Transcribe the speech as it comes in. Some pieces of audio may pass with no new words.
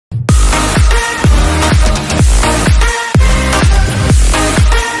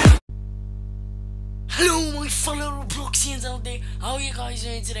How are you guys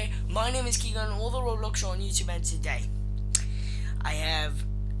doing today? My name is Keegan, all the Roblox are on YouTube, and today I have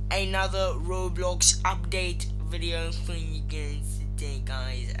another Roblox update video for you guys today,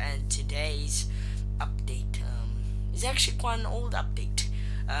 guys. And today's update is actually quite an old update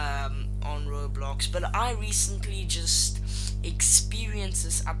on Roblox, but I recently just experienced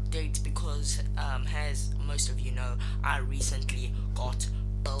this update because as most of you know, I recently got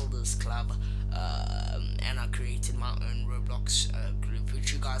Builders Club, and I created my own Roblox group,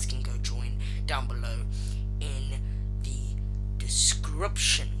 which you guys can go join down below in the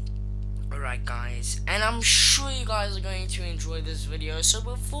description. Alright guys, and I'm sure you guys are going to enjoy this video. So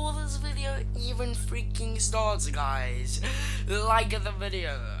before this video even freaking starts, guys, like the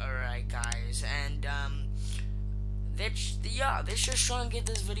video. Alright guys, and let's just try and get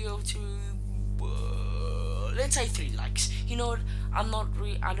this video to let's say 3 likes. You know what, I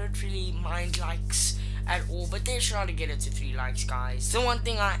don't really mind likes at all, but let's try to get it to 3 likes, guys. The one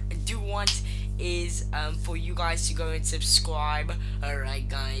thing I do want is for you guys to go and subscribe. Alright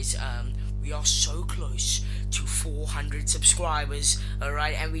guys, we are so close to 400 subscribers,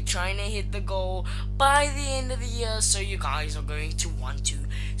 alright, and we're trying to hit the goal by the end of the year, so you guys are going to want to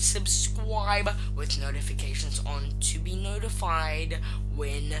subscribe with notifications on to be notified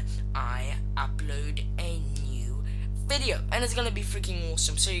when I upload a new video, and it's gonna be freaking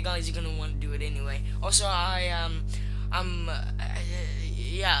awesome, so you guys are gonna want to do it anyway. Also,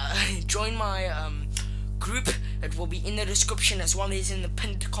 join my group. It will be in the description as well as in the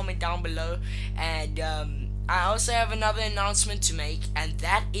pinned comment down below. And I also have another announcement to make, and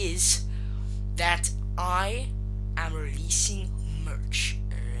that is that I am releasing merch.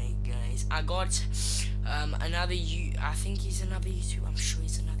 Alright guys, I got I think he's another YouTuber, I'm sure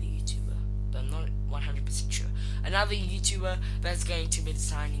he's another YouTuber, but I'm not 100% sure. Another YouTuber that's going to be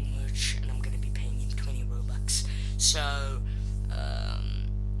designing merch, and I'm going to be paying him 20 Robux. So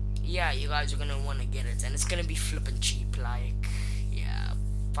yeah, you guys are gonna want to get it, and it's gonna be flippin' cheap, like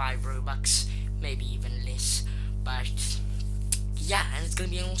 5 Robux, maybe even less. But yeah, and it's gonna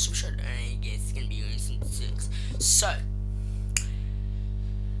be an awesome shirt. I guess it's gonna be awesome. So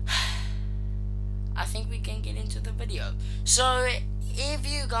I think we can get into the video. So if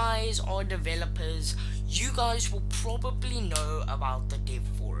you guys are developers, you guys will probably know about the dev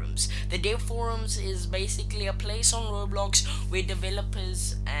forums. The dev forums is basically a place on Roblox where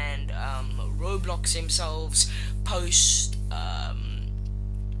developers and Roblox themselves post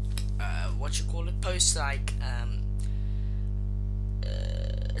post like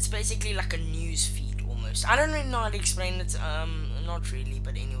it's basically like a news feed almost. I don't really know how to explain it, not really,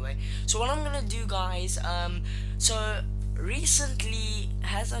 but anyway. So what I'm gonna do, guys, so recently,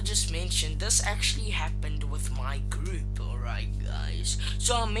 as I just mentioned, this actually happened with my group. Alright guys,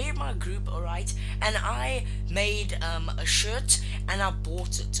 so I made my group, alright, and I made a shirt and I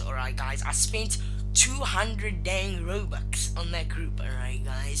bought it. Alright guys, I spent 200 dang Robux on that group. Alright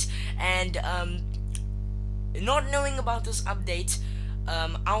guys, and not knowing about this update,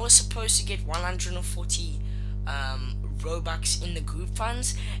 I was supposed to get 140 Robux in the group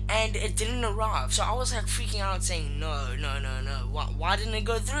funds, and it didn't arrive. So I was like freaking out, saying no, why didn't it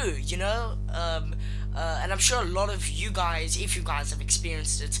go through, you know? And I'm sure a lot of you guys, if you guys have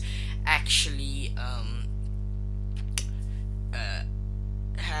experienced it, actually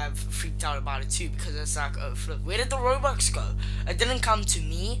have freaked out about it too, because it's like, oh flip, where did the Robux go? It didn't come to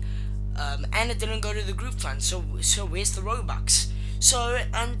me, and it didn't go to the group fund, so where's the Robux? So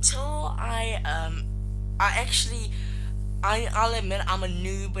until I'll admit I'm a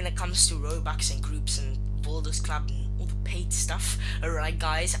noob when it comes to Robux and groups and Builders Club and all the paid stuff. Alright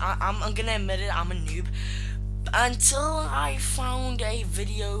guys, I'm gonna admit it, I'm a noob. Until I found a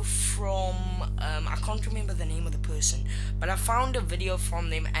video from, I can't remember the name of the person, but I found a video from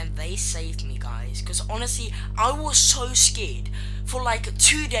them and they saved me, guys. Because honestly, I was so scared. For like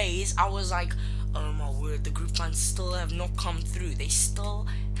 2 days, I was like, oh my word, the group funds still have not come through. They still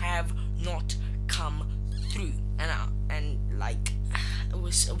have not come through. And like it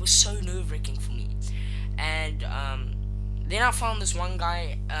was so nerve-wracking for me. And then I found this one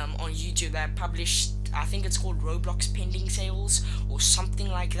guy on YouTube that published, I think it's called Roblox pending sales or something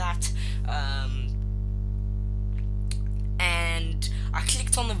like that, and I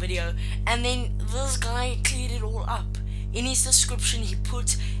clicked on the video, and then this guy cleared it all up. In his description he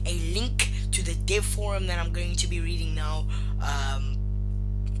put a link to the dev forum that I'm going to be reading now,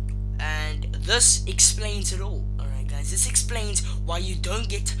 and this explains it all. Alright guys, this explains why you don't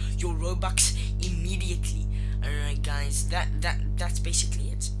get your Robux immediately. Alright guys, that's basically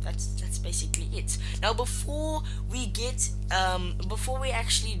it. That's basically it. Now before we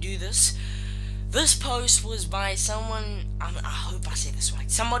actually do this, This post was by someone, I hope I say this right,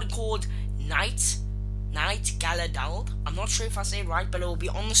 somebody called Knight Galadald. I'm not sure if I say it right, but it will be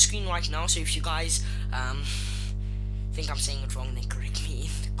on the screen right now, so if you guys think I'm saying it wrong, then correct me in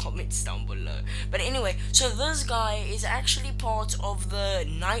the comments down below. But anyway, so this guy is actually part of the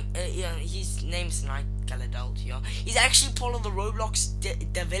his name's Knight Galadalt, yeah. He's actually part of the Roblox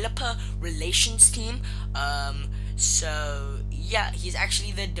developer relations team. So yeah, he's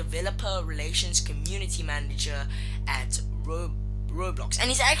actually the developer relations community manager at Roblox, and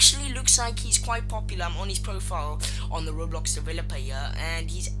he actually looks like he's quite popular. I'm on his profile on the Roblox developer here,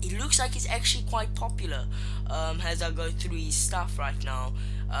 and he looks like he's actually quite popular. As I go through his stuff right now,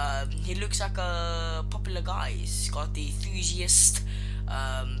 he looks like a popular guy. He's got the enthusiast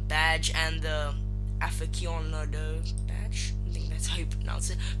badge and the aficionado badge. I think that's how you pronounce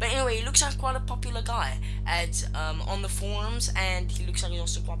it. But anyway, he looks like quite a popular guy at on the forums, and he looks like he's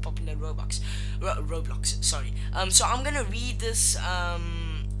also quite popular at Roblox. Sorry. So I'm gonna read this.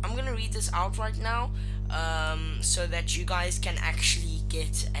 I'm gonna read this out right now, so that you guys can actually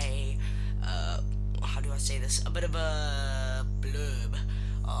get a how do I say this? A bit of a blurb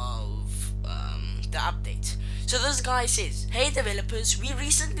of the update. So this guy says, "Hey developers, we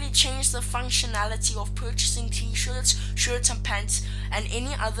recently changed the functionality of purchasing t-shirts, shirts and pants, and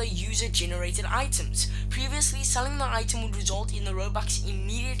any other user-generated items. Previously, selling the item would result in the Robux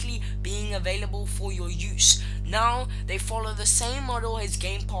immediately being available for your use. Now, they follow the same model as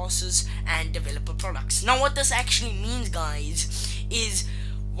game passes and developer products." Now, what this actually means, guys, is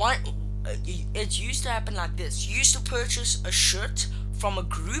it used to happen like this. You used to purchase a shirt from a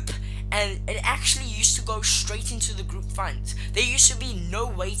group, and it actually used to go straight into the group funds. There used to be no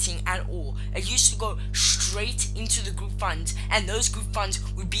waiting at all. It used to go straight into the group funds, and those group funds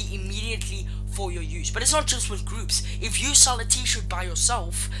would be immediately for your use. But it's not just with groups. If you sell a t-shirt by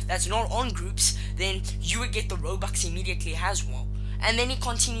yourself that's not on groups, then you would get the Robux immediately as well. And then he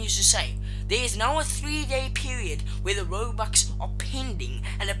continues to say, "There is now a 3-day period where the Robux are pending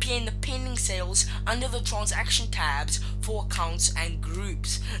and appear in the pending sales under the transaction tabs for accounts and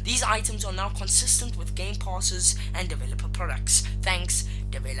groups. These items are now consistent with game passes and developer products. Thanks,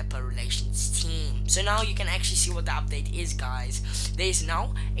 developer relations team." So now you can actually see what the update is, guys. There is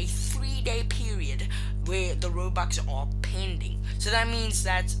now a 3-day period where the Robux are pending. So that means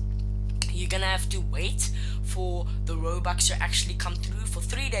that you're gonna have to wait for the Robux to actually come through for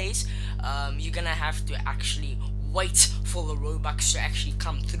 3 days. You're gonna have to actually wait for the Robux to actually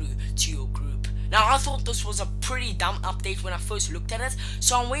come through to your group. Now, I thought this was a pretty dumb update when I first looked at it,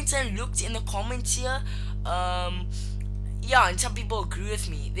 so I went and looked in the comments here. Yeah, and some people agree with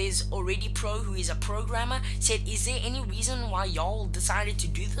me. There's Already Pro, who is a programmer, said, "Is there any reason why y'all decided to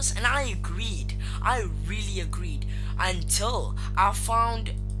do this?" And I agreed. I really agreed, until I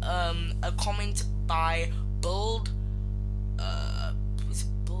found a comment by Build. Is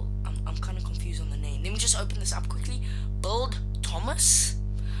it Build? I'm kind of confused on the name. Let me just open this up quickly. Build Thomas.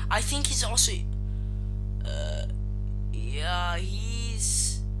 I think he's also. Yeah,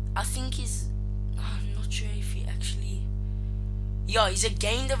 I think he's. I'm not sure if he actually. Yeah, he's a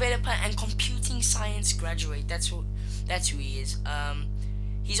game developer and computing science graduate. That's who he is.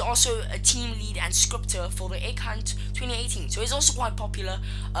 He's also a team lead and scripter for the Egg Hunt 2018, so he's also quite popular.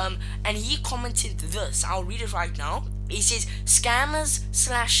 And he commented this. I'll read it right now. He says,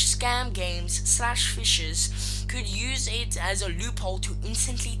 "Scammers/scam games/fishers could use it as a loophole to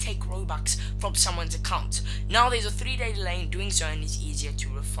instantly take Robux from someone's account. Now there's a 3-day delay in doing so, and it's easier to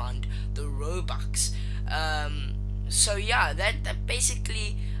refund the Robux." So yeah, that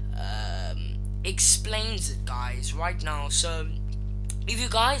basically explains it, guys, right now. So if you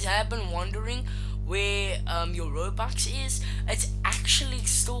guys have been wondering where your Robux is, it's actually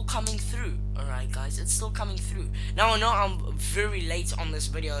still coming through. Alright, guys, it's still coming through. Now I know I'm very late on this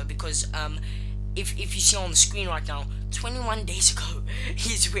video, because if you see on the screen right now, 21 days ago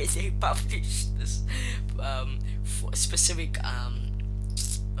is where they published this specific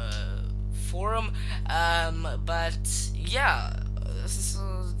forum. But yeah,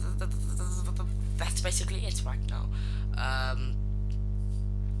 that's basically it right now.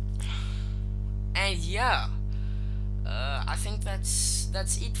 And yeah, I think that's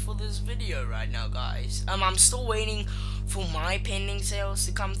it for this video right now, guys. I'm still waiting for my pending sales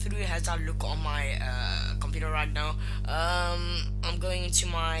to come through as I look on my computer right now. I'm going into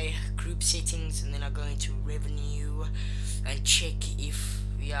my group settings, and then I go into revenue and check if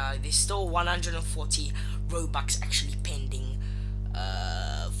there's still 140 Robux actually pending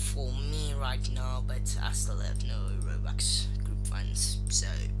for me right now, but I still have no Robux group funds.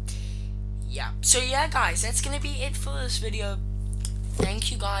 So yeah, guys, that's gonna be it for this video.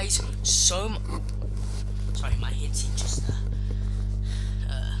 thank you guys so much. Sorry, my headset just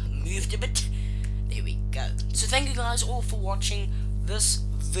moved a bit. There we go. So thank you guys all for watching this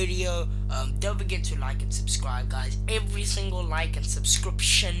video. Don't forget to like and subscribe, guys. Every single like and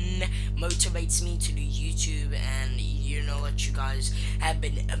subscription motivates me to do YouTube, and you know what, you guys have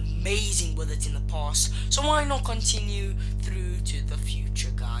been amazing with it in the past, so why not continue through to the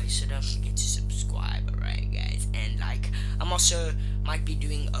future, guys? So don't forget to subscribe, alright guys, and like, I'm also might be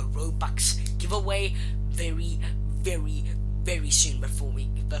doing a Robux giveaway very soon, but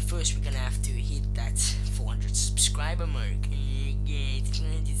first we're gonna have to hit that 400 subscriber mark.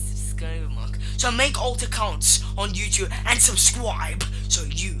 So make alt accounts on YouTube and subscribe so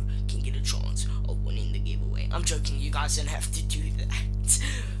you can get a chance of winning the giveaway. I'm joking, you guys don't have to do that.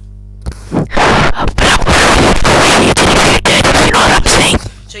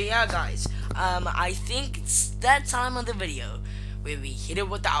 So yeah guys, I think it's that time of the video where we hit it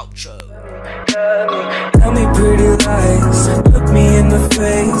with the outro. Tell me pretty lies, look me in the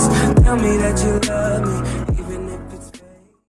face.